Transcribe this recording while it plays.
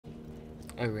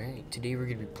Alright, today we're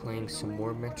gonna be playing some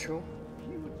more Metro.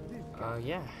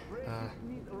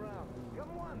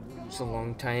 It's a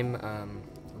long time, I'm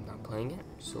not playing it,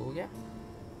 so yeah.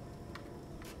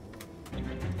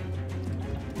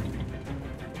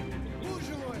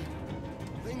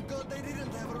 Thank God they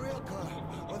didn't have a rail car,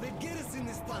 or they'd get us in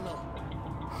this tunnel.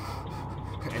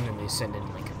 And then they send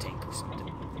in like a tank or something.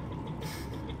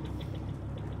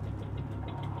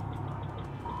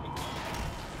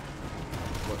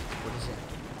 What is it?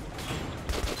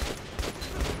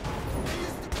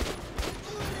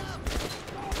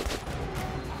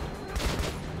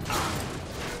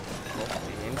 Oh,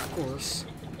 and of course,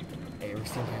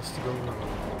 everything has to go wrong.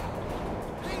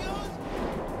 Hang on!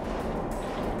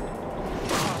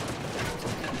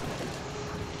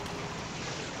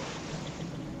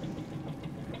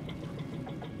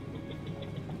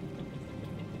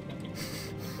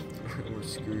 We're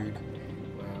screwed.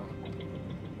 Wow.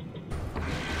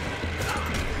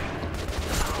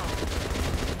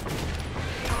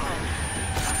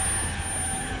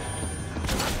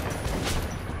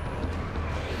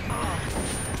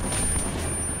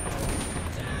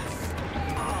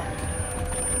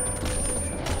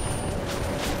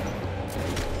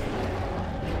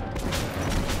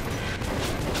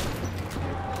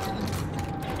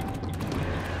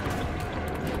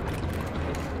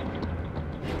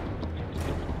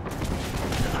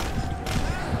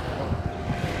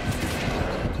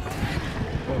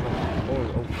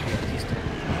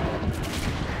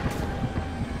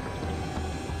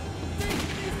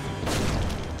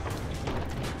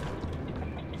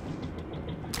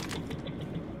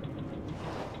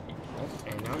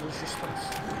 And now there's just us.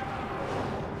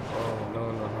 Oh no.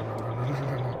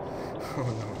 Oh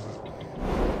no.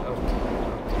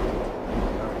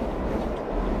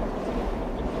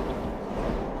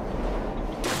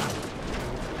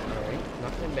 Alright,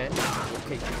 nothing bad.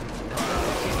 Okay.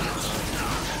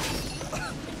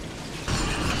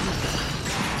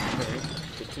 Alright,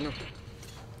 good to know.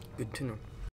 Good to know.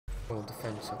 Oh,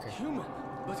 defense, okay. Human?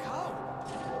 But how?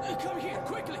 Come here,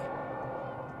 quickly!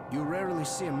 You rarely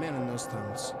see a man in those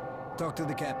tunnels. Talk to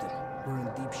the captain. We're in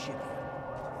deep shit here.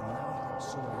 And now,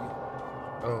 so are you.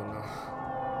 Oh no.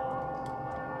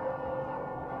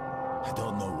 I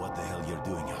don't know what the hell you're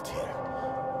doing out here,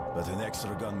 but an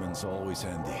extra gunman's always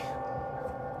handy.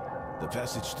 The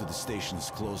passage to the station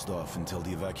is closed off until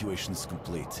the evacuation is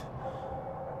complete.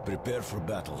 Prepare for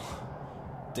battle.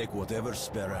 Take whatever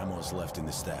spare ammo is left in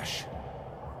the stash.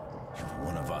 You're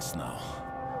one of us now.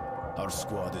 Our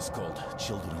squad is called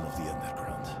Children of the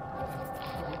Underground.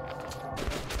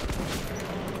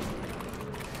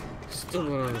 Still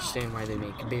don't understand why they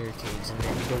make barricades and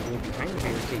then we don't go behind the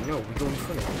barricade. No, we go in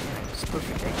front of it. Yeah, it's a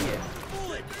perfect idea.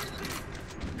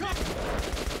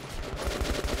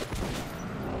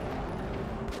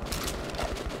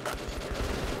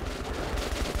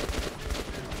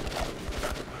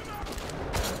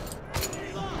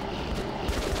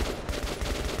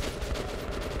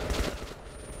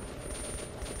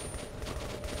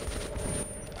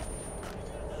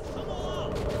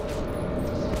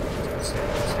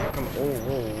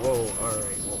 Whoa,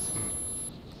 alright, well,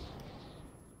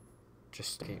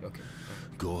 Just, okay.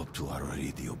 Go up to our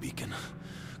radio beacon.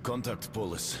 Contact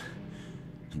Polis.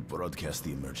 And broadcast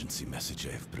the emergency message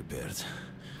I have prepared.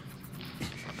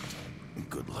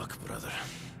 Good luck, brother.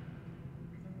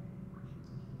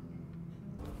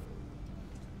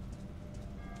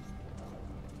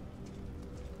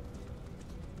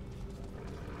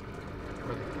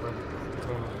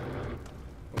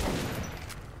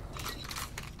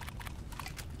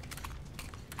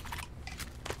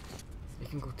 You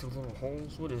can go through little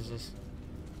holes? What is this?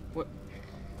 What?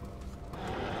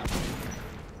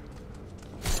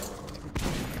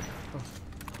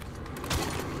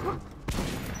 Oh.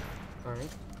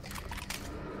 Alright.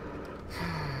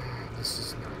 This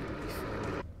is not gonna be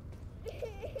fun.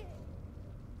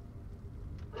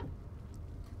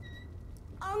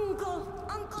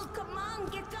 Uncle, come on,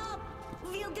 get up!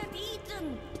 We'll get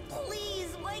eaten!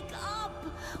 Please, wake up!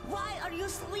 Why are you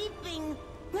sleeping?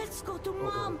 Let's go to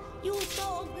Mom. You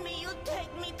told me you'd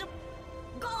take me to...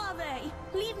 Go away!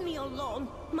 Leave me alone.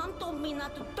 Mom told me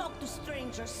not to talk to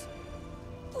strangers.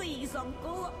 Please,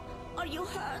 Uncle. Are you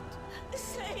hurt?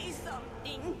 Say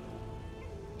something.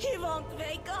 He won't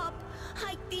wake up.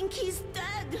 I think he's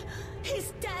dead.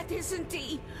 He's dead, isn't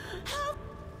he? How...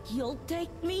 You'll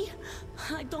take me?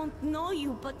 I don't know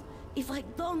you, but if I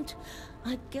don't,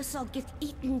 I guess I'll get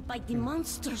eaten by the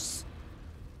monsters.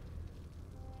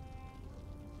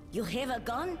 You have a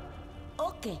gun?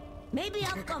 Okay, maybe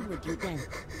I'll come with you then.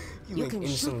 He You can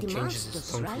shoot the changes his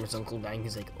monsters, tone from right? his uncle dying.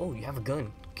 He's like, oh, you have a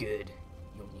gun. Good.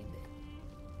 You don't need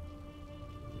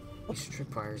these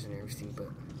tripwires and everything, but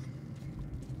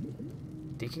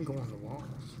they can go on the walls.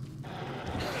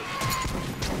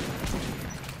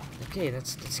 Okay, that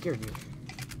scared me.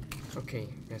 Okay,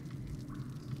 okay.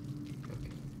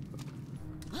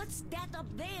 What's that up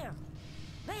there?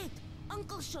 Wait,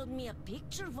 Uncle showed me a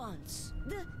picture once.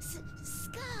 The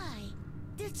sky.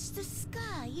 That's the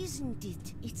sky, isn't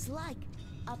it? It's like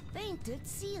a painted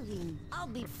ceiling. I'll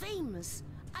be famous.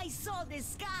 I saw the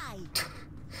sky.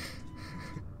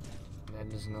 That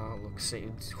does not look safe.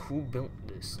 Who built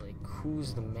this? Like,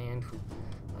 who's the man who,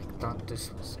 like, thought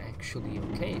this was actually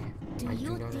okay? Do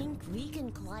you think we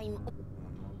can climb?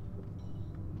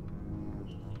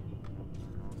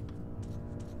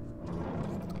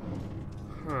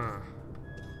 Huh.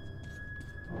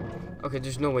 Okay,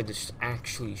 there's no way this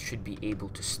actually should be able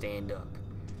to stand up.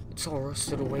 It's all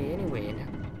rusted away anyway, and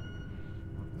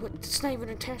what? It's not even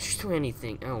attached to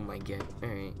anything. Oh my god.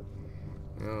 Alright.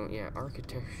 Oh yeah,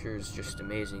 architecture is just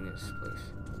amazing in this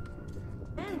place.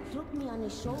 Ben took me on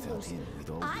his shoulders.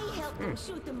 I helped him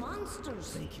shoot the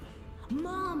monsters. Thank you.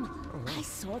 Mom, Oh, wow. I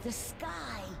saw the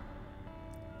sky.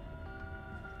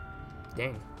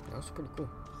 Dang, that was pretty cool.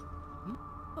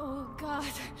 Oh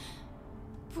God,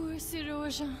 poor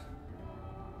Seroja.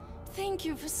 Thank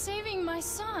you for saving my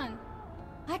son.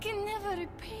 I can never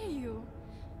repay you.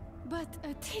 But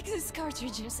take these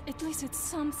cartridges, at least it's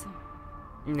something.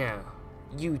 No,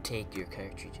 you take your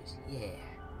cartridges. Yeah.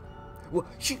 Well,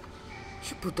 she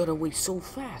put that away so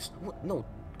fast. What? No,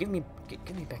 give me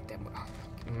back that.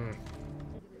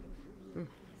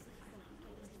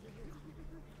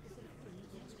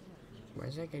 Why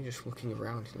is that guy just looking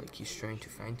around like he's trying to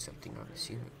find something on the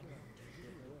ceiling?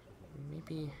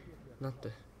 Maybe not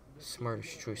the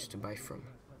smartest choice to buy from.